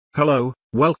Hello,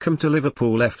 welcome to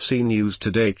Liverpoolfc News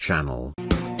Today channel.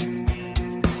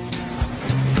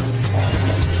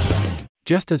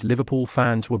 Just as Liverpool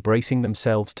fans were bracing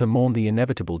themselves to mourn the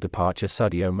inevitable departure of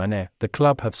Sadio Mane, the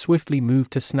club have swiftly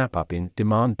moved to snap up in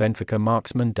demand Benfica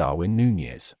marksman Darwin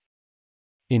Nunez.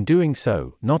 In doing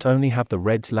so, not only have the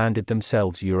Reds landed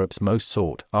themselves Europe's most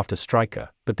sought-after striker,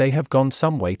 but they have gone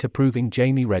some way to proving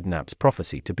Jamie Redknapp's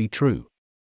prophecy to be true.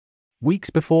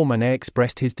 Weeks before Mane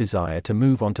expressed his desire to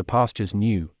move on to pastures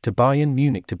new, to Bayern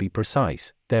Munich to be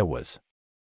precise, there was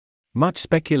much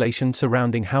speculation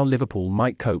surrounding how Liverpool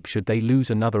might cope should they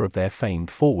lose another of their famed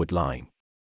forward line.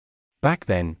 Back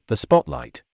then, the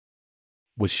spotlight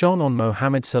was shone on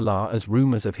Mohamed Salah as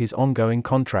rumours of his ongoing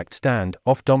contract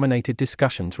stand-off dominated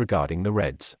discussions regarding the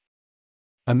Reds.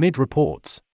 Amid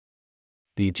reports,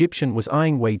 the Egyptian was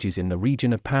eyeing wages in the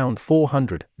region of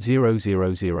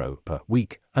 £400,000 per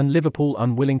week, and Liverpool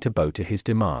unwilling to bow to his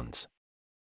demands.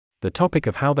 The topic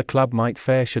of how the club might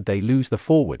fare should they lose the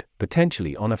forward,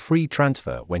 potentially on a free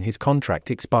transfer when his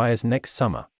contract expires next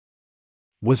summer,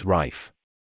 was rife.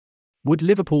 Would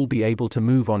Liverpool be able to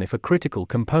move on if a critical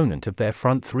component of their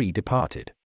front three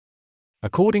departed?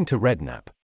 According to Redknapp,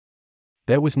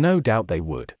 there was no doubt they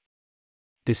would.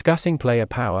 Discussing player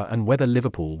power and whether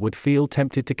Liverpool would feel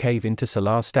tempted to cave into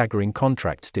Salah's staggering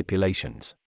contract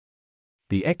stipulations.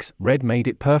 The ex-Red made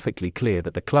it perfectly clear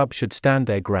that the club should stand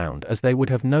their ground as they would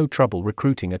have no trouble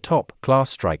recruiting a top-class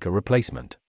striker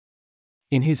replacement.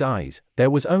 In his eyes,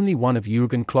 there was only one of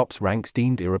Jurgen Klopp's ranks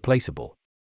deemed irreplaceable.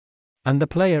 And the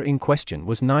player in question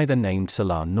was neither named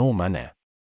Salah nor Mane.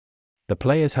 The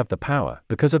players have the power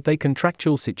because of their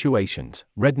contractual situations,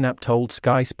 Redknapp told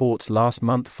Sky Sports last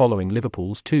month following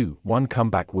Liverpool's 2-1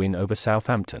 comeback win over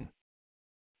Southampton.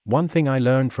 One thing I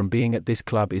learned from being at this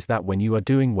club is that when you are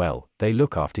doing well, they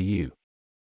look after you.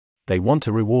 They want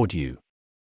to reward you.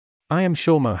 I am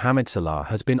sure Mohamed Salah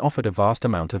has been offered a vast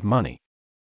amount of money.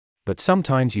 But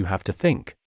sometimes you have to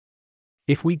think,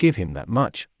 if we give him that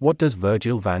much, what does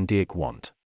Virgil van Dijk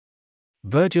want?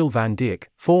 Virgil van Dijk,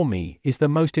 for me, is the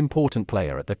most important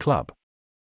player at the club.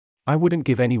 I wouldn't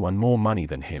give anyone more money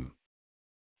than him.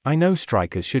 I know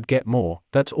strikers should get more,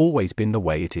 that's always been the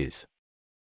way it is.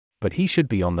 But he should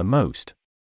be on the most.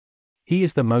 He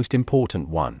is the most important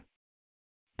one.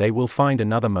 They will find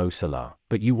another Mo Salah,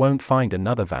 but you won't find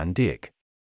another Van Dijk.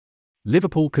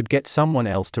 Liverpool could get someone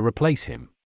else to replace him.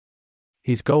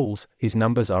 His goals, his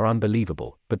numbers are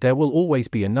unbelievable, but there will always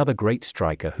be another great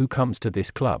striker who comes to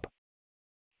this club.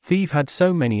 They've had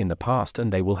so many in the past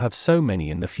and they will have so many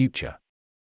in the future.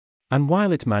 And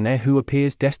while it's Mane who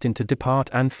appears destined to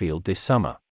depart Anfield this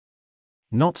summer,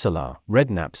 not Salah,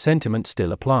 Redknapp's sentiment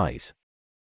still applies.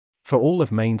 For all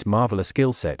of Mane's marvellous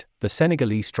skill set, the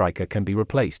Senegalese striker can be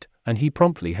replaced, and he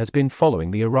promptly has been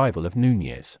following the arrival of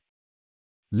Nunez.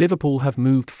 Liverpool have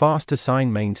moved fast to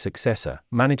sign Mane's successor,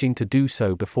 managing to do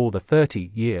so before the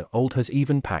 30-year-old has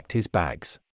even packed his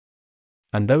bags.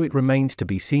 And though it remains to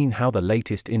be seen how the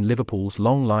latest in Liverpool's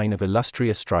long line of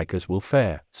illustrious strikers will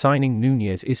fare, signing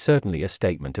Nunez is certainly a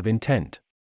statement of intent.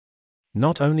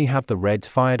 Not only have the Reds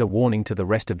fired a warning to the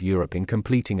rest of Europe in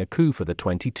completing a coup for the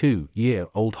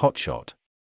 22-year-old hotshot,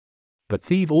 but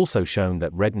they've also shown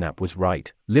that Redknapp was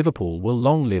right, Liverpool will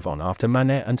long live on after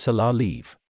Mane and Salah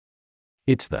leave.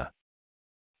 It's the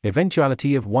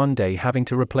eventuality of one day having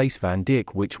to replace Van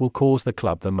Dijk which will cause the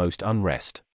club the most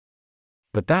unrest.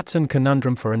 But that's an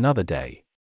conundrum for another day.